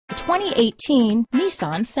The 2018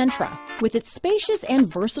 Nissan Sentra. With its spacious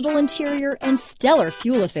and versatile interior and stellar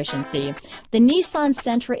fuel efficiency, the Nissan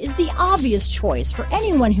Sentra is the obvious choice for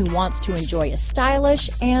anyone who wants to enjoy a stylish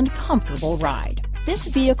and comfortable ride. This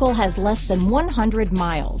vehicle has less than 100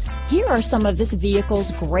 miles. Here are some of this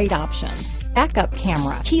vehicle's great options: backup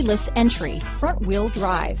camera, keyless entry, front-wheel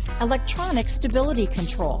drive, electronic stability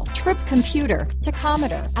control, trip computer,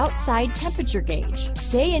 tachometer, outside temperature gauge,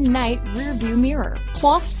 day and night rear view mirror,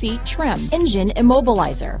 cloth seat trim, engine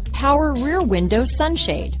immobilizer, power rear window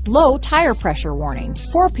sunshade, low tire pressure warning,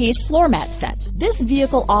 4-piece floor mat set. This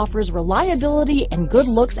vehicle offers reliability and good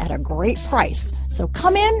looks at a great price. So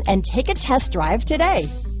come in and take a test drive today.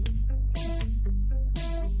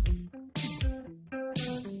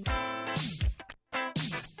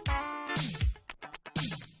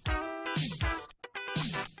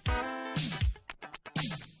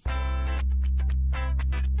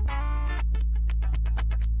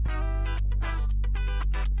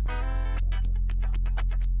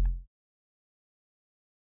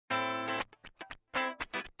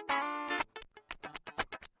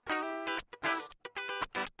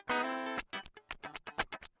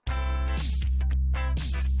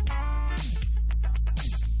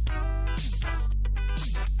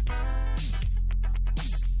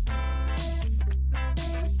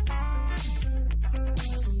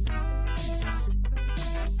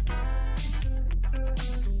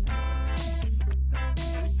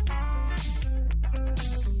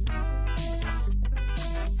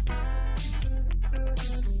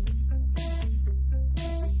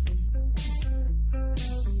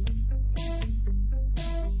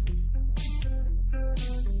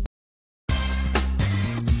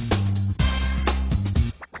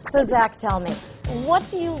 So Zach, tell me, what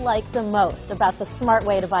do you like the most about the smart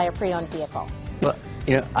way to buy a pre-owned vehicle? Well,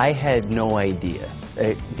 I had no idea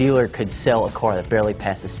a dealer could sell a car that barely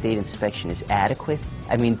passed the state inspection is adequate.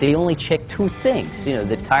 I mean, they only check 2 things.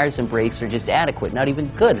 The tires and brakes are just adequate, not even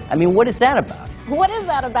good. I mean, what is that about? What is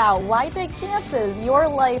that about? Why take chances? Your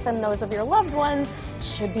life and those of your loved ones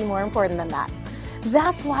should be more important than that.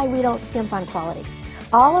 That's why we don't skimp on quality.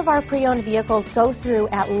 All of our pre-owned vehicles go through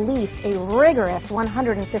at least a rigorous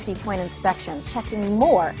 150-point inspection, checking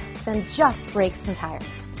more than just brakes and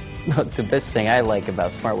tires. The best thing I like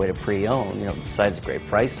about Smart Way to Pre-Own, besides the great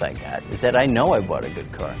price I got, is that I know I bought a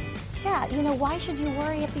good car. Yeah, why should you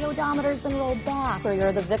worry if the odometer's been rolled back, or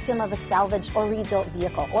you're the victim of a salvaged or rebuilt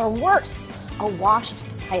vehicle, or worse, a washed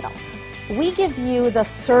title? We give you the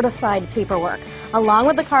certified paperwork, along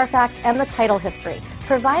with the Carfax and the title history,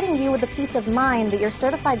 providing you with the peace of mind that your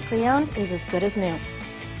certified pre-owned is as good as new.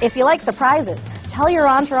 If you like surprises, tell your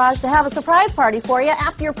entourage to have a surprise party for you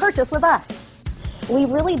after your purchase with us. We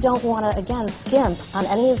really don't want to, again, skimp on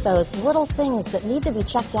any of those little things that need to be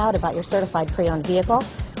checked out about your certified pre-owned vehicle.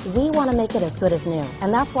 We want to make it as good as new,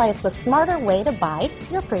 and that's why it's the smarter way to buy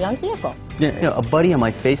your pre-owned vehicle. A buddy on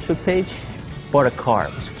my Facebook page bought a car.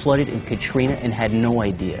 It was flooded in Katrina and had no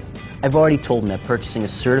idea. I've already told him that purchasing a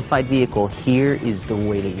certified vehicle here is the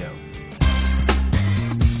way to go.